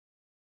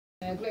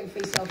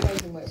Gluten-free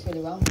self-raising works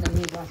really well. And then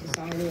use like a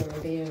cider or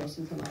a beer or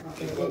something like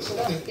that.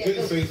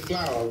 Gluten-free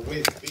flour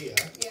with beer.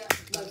 Yeah,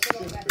 that's a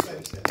lot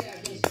better. Yeah,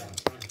 it is.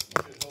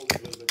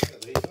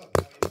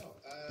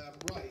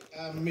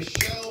 Right,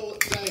 Michelle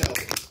Dale,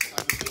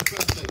 a big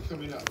birthday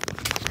coming up.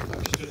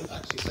 I shouldn't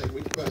actually say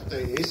which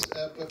birthday it is,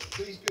 but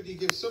please could you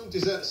give some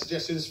dessert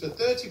suggestions for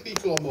 30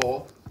 people or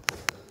more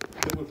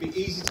that would be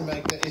easy to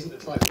make that isn't a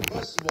trifle.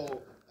 First of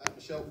all,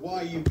 Michelle,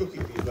 why are you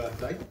cooking for your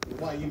birthday?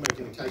 Why are you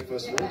making the cake,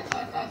 first of all?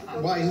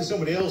 Why isn't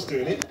somebody else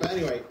doing it? But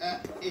anyway,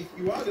 if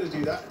you are going to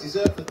do that,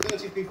 dessert for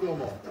 30 people or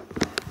more.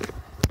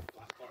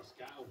 Black Forest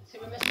Gatto.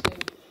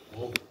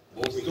 Oh,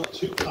 we've got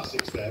two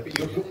classics there, but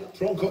your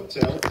prawn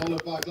cocktail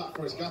followed by Black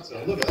Forest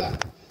Gatto. Look at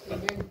that.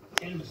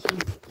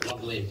 Tiramisu,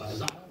 lovely, but is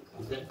that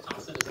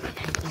class it as an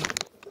anthem?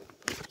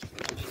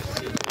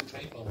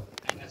 Trifle.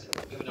 And that's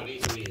given a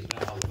easy as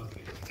well.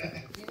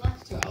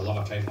 I love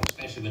a trifle,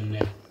 especially when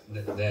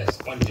the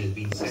sponge has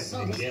been set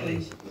with the jelly.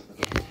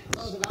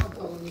 Loads of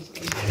alcohol in this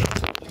thing.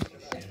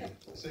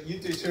 So you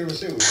do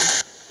tiramisu?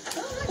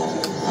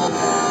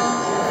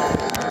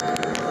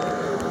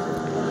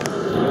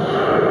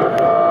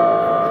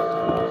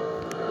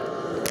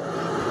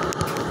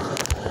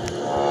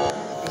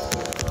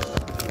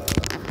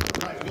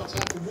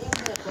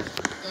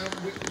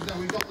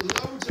 We've got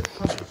loads of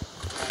honey.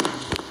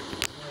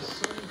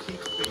 Some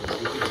keep things.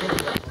 We've been talking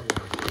about honey.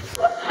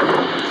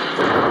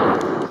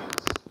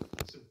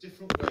 Some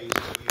different ways to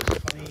use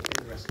honey in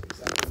recipes.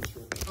 That comes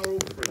from Carol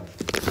Brink.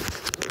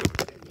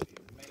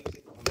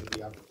 Amazing honey we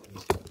have in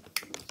this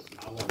country.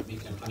 I love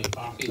making honey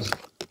parfaits.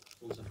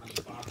 Frozen honey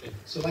parfait.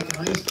 So like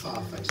an ice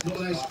parfait, it's not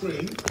an ice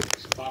cream.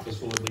 It's a parfait,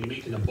 so when you're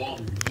making a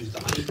bomb, use the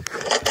honey.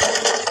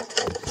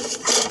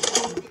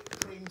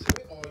 Cream to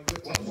it, or you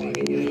put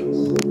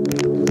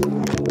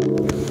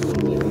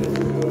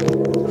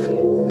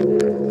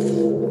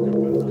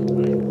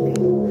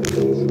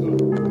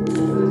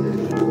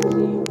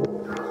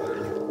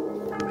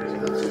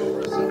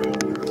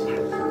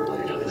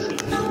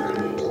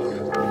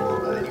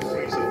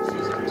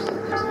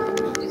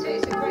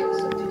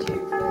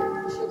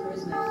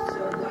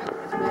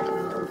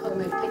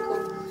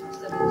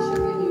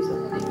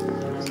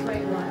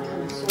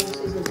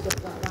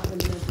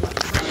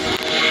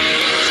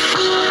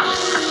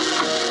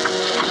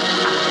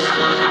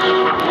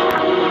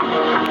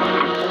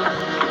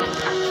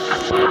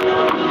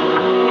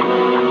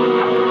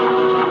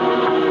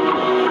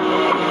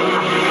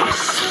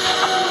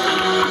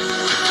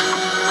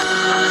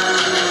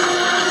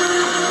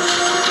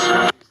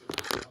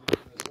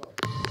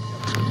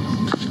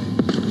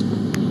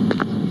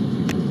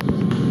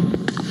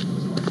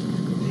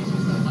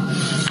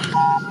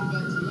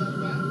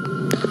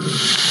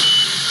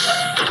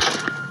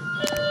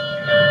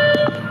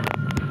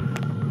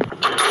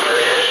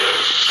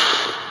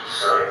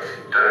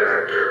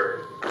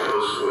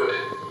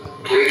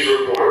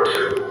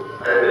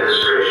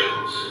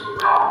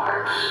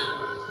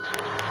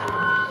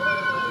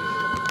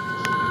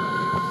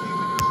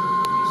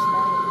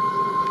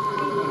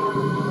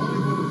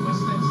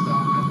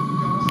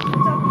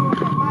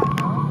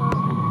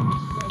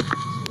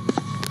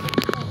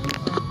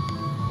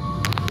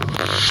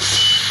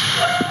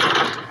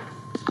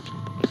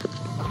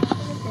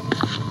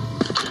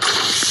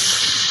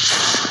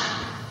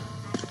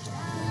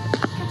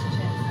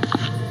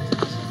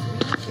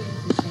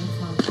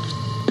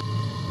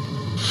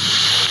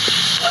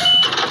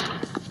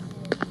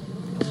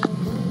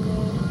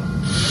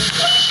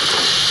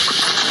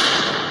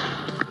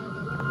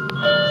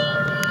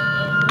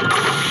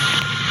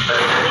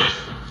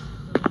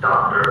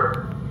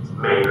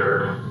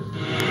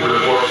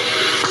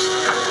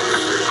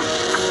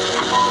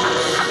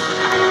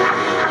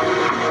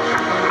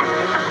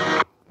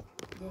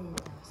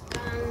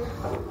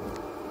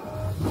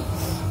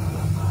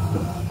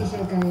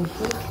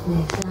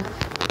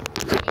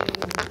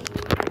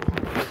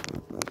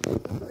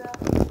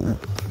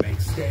Make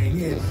staying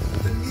in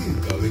the new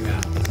going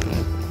out.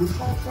 With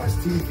half-price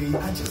TV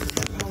at just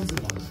 £10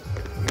 a month,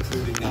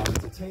 including now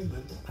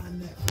entertainment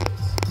and Netflix.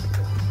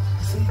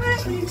 So you can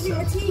treat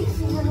yourself to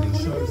award-winning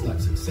shows like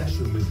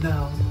Succession with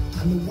Now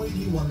and The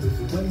Wavy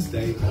Wonderful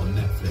Wednesday on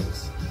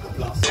Netflix.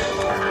 Plus...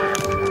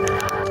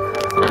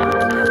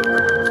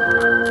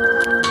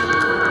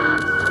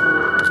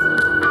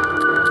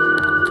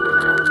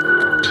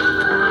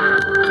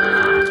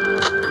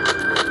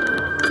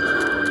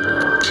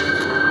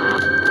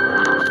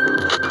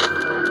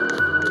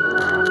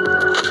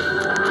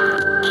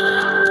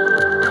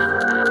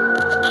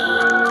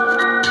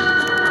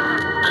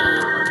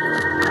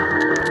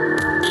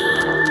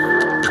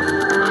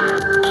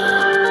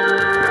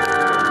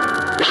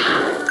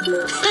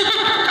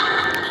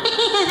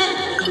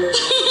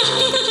 Ha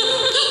ha ha!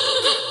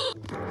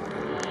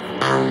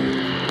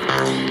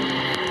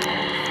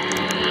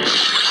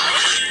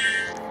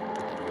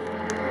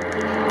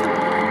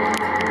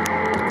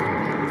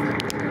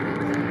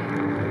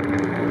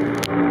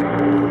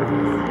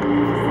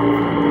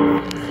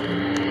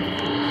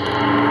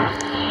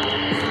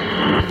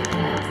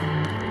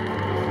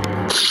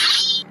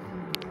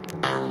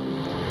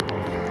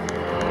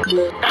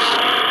 Keeping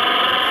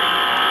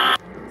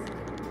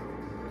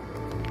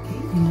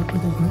up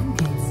with the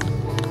grandkids.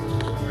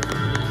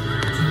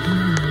 Taking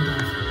a load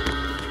off.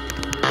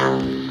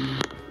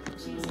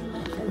 Choosing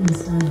my own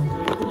style.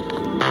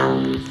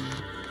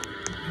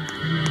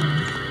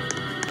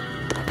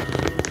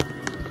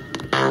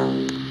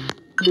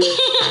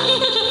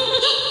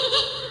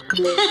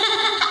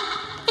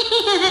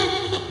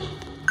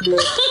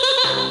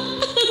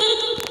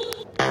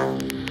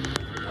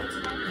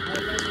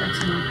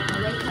 I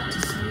wake up to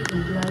smooth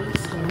and glowing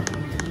skin.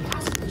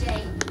 As of the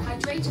day,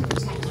 hydrate and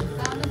protect with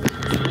firmer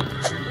beans.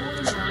 All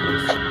in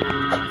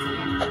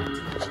one.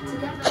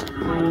 Together,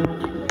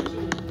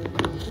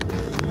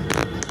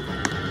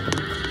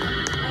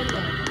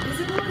 okay,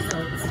 visible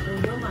results for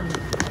your money.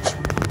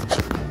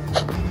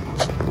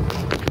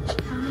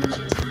 How many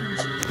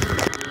times?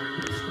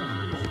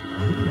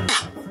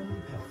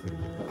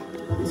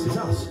 This is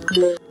us.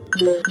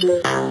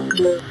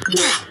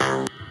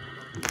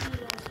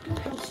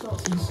 Health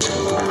starts in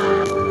store.